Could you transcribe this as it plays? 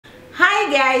Hi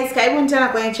guys, karibu tena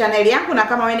kwenye channel yangu, na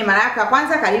kama wewe ni mara yako ya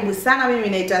kwanza, karibu sana. Mimi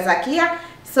naitwa Zakia.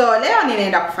 So leo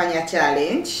ninaenda kufanya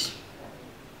challenge.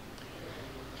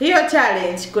 Hiyo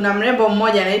challenge kuna mrembo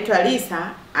mmoja anaitwa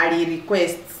Lisa ali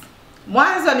request.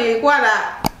 Mwanzo nilikuwa na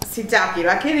sitaki,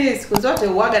 lakini siku zote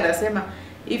huaga nasema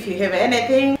if you have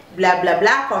anything bla bla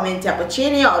bla comment hapo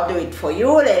chini, I'll do it for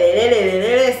you.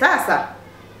 Lelelelelele. Sasa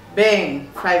bang,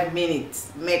 5 minutes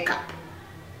makeup.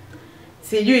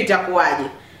 Sijui itakuwaje.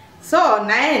 So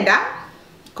naenda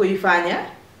kuifanya.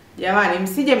 Jamani,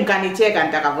 msije mkanicheka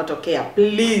nitakapotokea.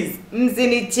 Please,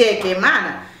 msinicheke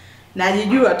maana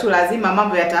najijua tu lazima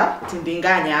mambo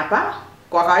yatatindinganya hapa.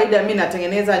 Kwa kawaida mimi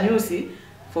natengeneza nyusi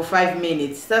for 5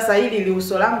 minutes. Sasa hili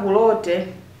liuso langu lote.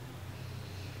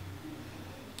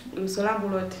 Liuso langu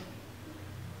lote.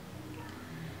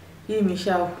 Hii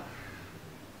mishao.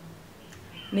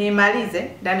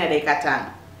 Nimalize ndani ya dakika 5.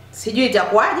 Sijui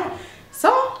itakuwaje.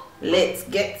 So, let's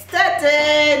get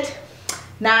started.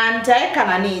 Na nitaweka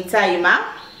nani timer.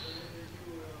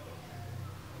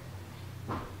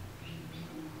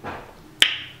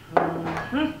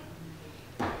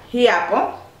 Hii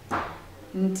hapo.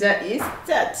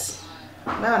 Start.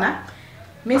 Unaona?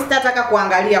 Mimi sitataka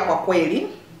kuangalia kwa kweli.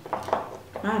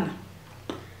 Maana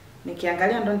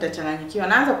nikiangalia ndo nitachanganyikiwa.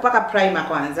 Naanza kupaka primer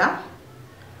kwanza.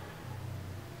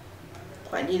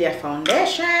 Kwa ajili ya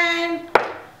foundation.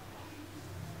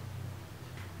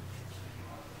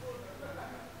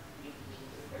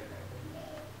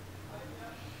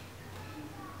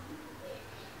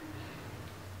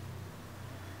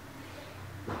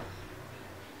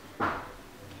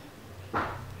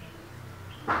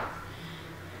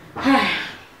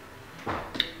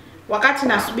 Wakati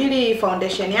nasubiri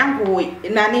foundation yangu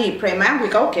nani primer yangu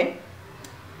ikauke,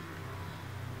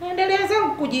 naendelea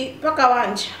zangu kujipaka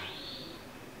wanja.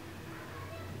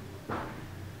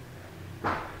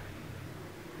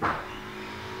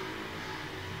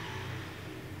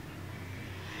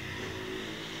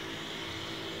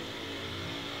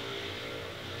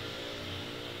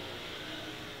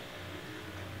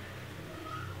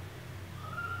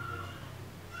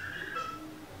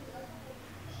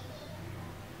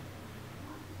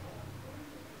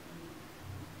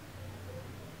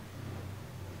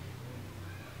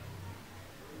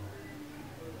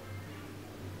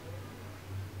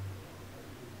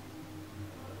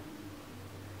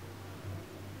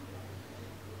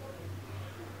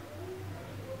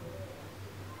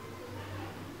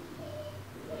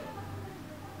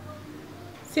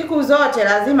 Siku zote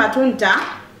lazima tu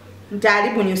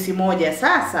nitaharibu nyusi moja.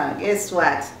 Sasa guess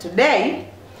what? Today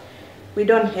we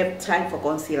don't have time for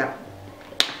concealer.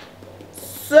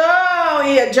 So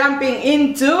we are jumping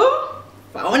into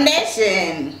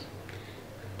foundation.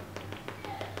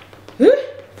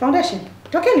 Foundation.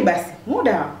 Tokeni basi.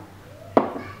 Muda.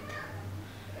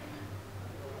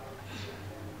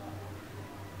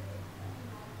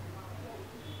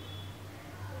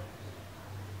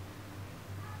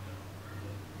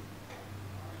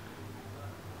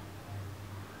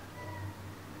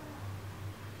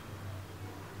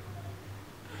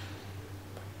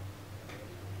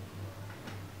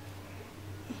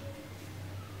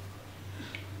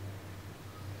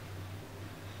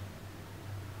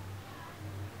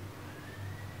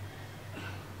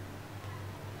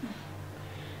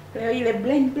 Leo ile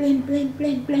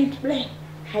blend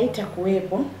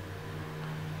haitakuwepo.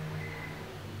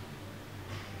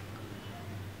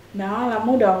 Na wala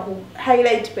muda wa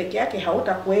highlight peke yake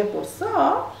hautakuwepo.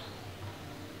 So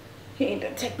hii ndio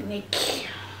technique.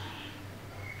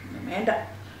 Nimeenda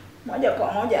moja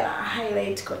kwa moja na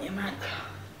highlight kwenye macho.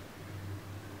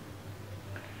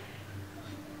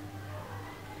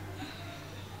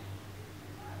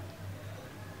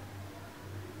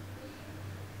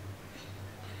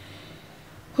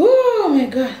 Oh my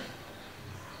God.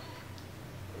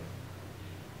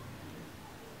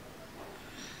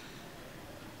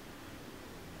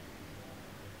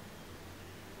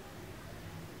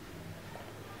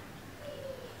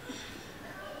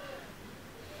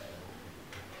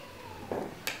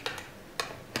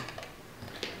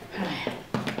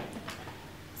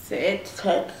 Set.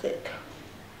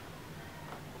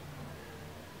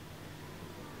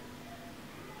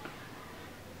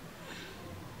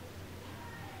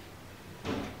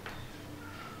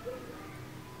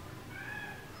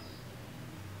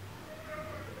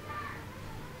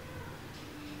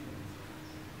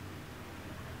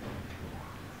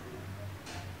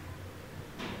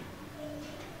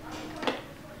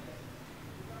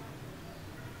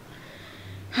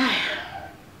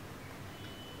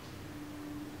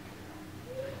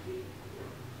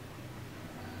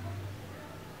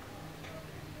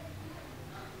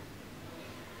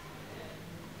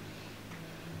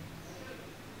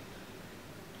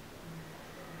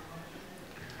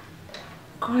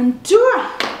 Contour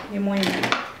ni muhimu.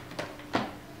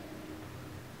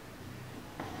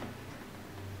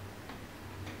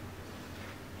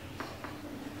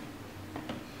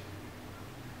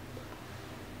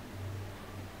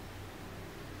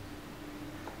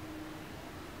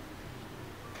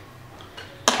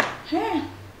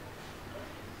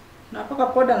 Napaka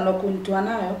poda nilokuntua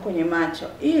nayo kwenye macho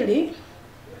ili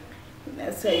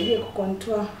inasaidia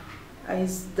kukontour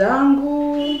eyes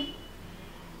zangu.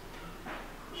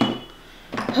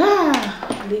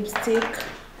 Lipstick.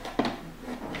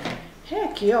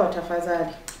 Kioo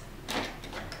tafadhali.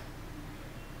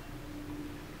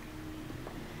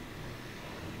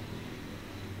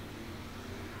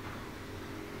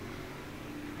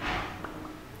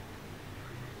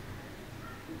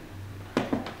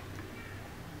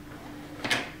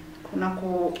 Kuna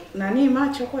nani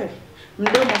macho kweli?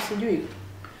 Mdomo sijui.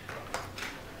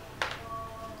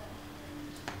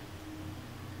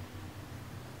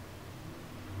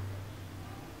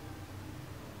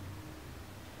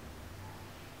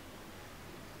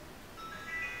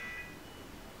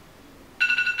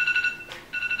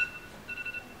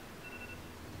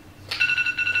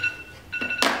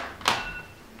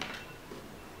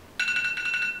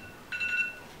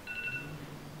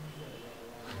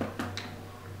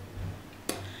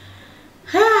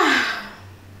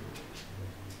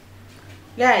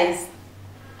 Guys,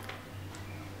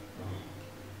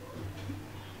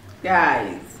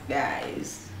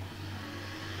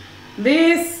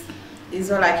 this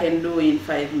is all I can do in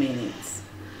 5 minutes.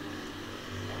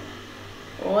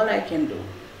 All I can do.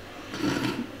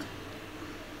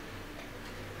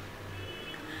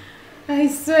 I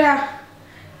swear,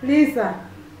 Lisa,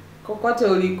 kokote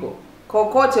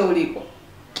uliko,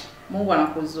 Mungu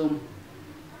anakuzumu.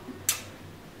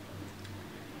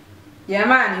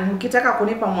 Jamani, ukitaka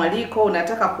kunipa mwaliko,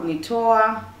 unataka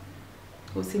kunitoa,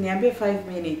 usiniambie 5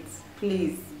 minutes,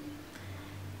 please.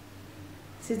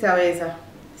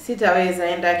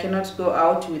 Sitaweza and I cannot go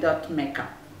out without makeup.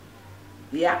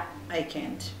 Yeah, I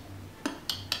can't.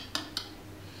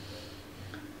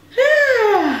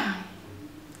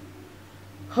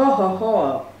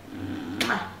 Ho.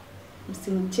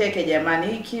 Msinicheke jamani,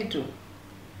 hii kitu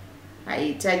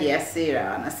haihitaji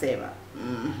hasira wanasema.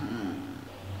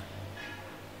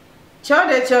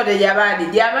 Chode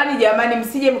jamani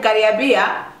msije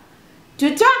mkariabia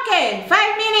tutoke 5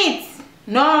 minutes.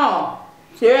 No,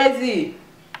 siwezi.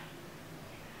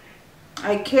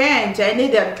 I can't. I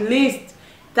need at least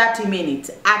 30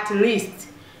 minutes at least.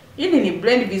 Ili ni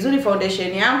blend vizuri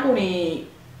foundation yangu, ni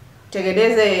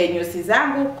tengeneze nyusi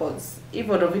zangu, cause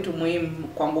hivyo ndo vitu muhimu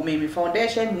kwangu mimi.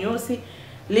 Foundation, nyusi,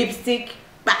 lipstick,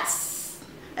 bas.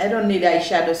 I don't need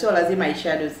eyeshadow, so lazima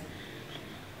eyeshadows.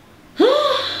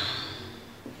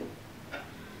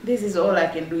 This is all I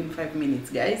can do in 5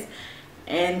 minutes, guys.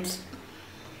 And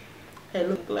I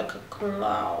look like a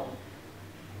clown.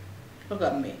 Look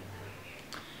at me.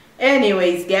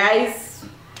 Anyways, guys,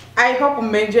 I hope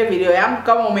umeenjoy video yangu.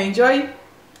 Kama umeenjoy,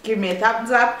 give me a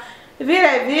thumbs up.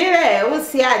 Vile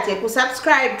usiache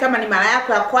kusubscribe kama ni mara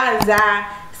yako ya kwanza.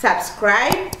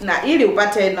 Subscribe na ili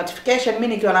upate notification mimi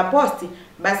nikiwa na posti,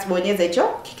 basi bonyeza hicho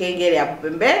kikengele hapo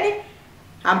pembeni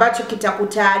ambacho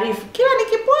kitakutaarifu kila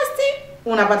nikiposti,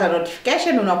 unapata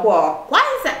notification, unakuwa wa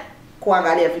kwanza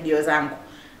kuangalia video zangu.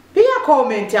 Pia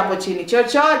comment hapo chini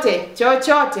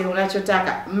chochote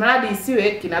unachotaka, mradi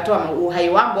isiwe kinatoa uhai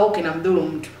wangu au kinamdhuru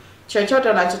mtu. Chochote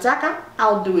unachotaka,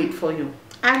 I'll do it for you.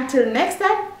 Until next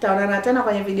time, tutaonana tena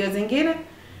kwenye video zingine.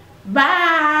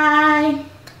 Bye.